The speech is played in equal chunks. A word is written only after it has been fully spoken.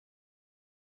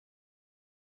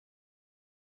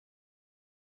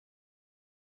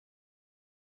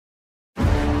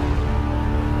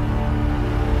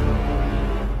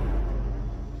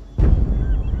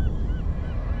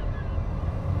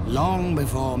Long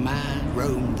before man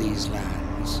roamed these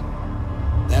lands,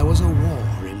 there was a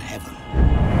war in heaven.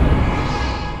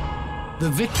 The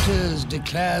victors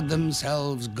declared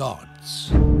themselves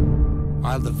gods,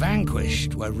 while the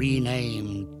vanquished were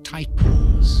renamed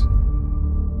Titans,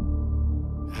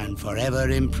 and forever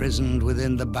imprisoned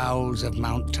within the bowels of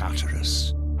Mount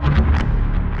Tartarus.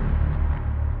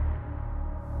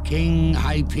 King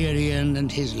Hyperion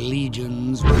and his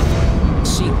legions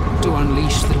seek to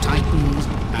unleash the Titans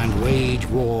and wage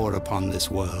war upon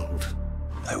this world.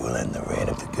 I will end the reign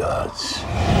of the gods.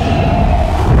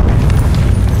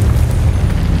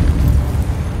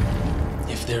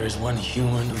 If there is one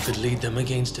human who could lead them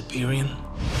against Hyperion,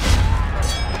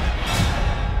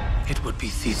 it would be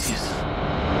Theseus.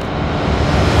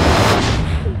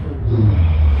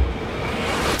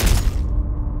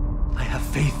 I have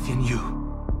faith in you.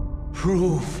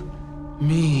 Prove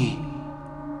me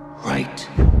right.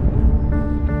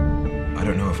 I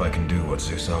don't know if I can do what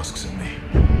Zeus asks of me,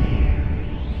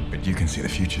 but you can see the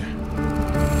future.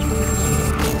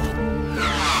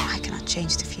 I cannot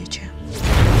change the future.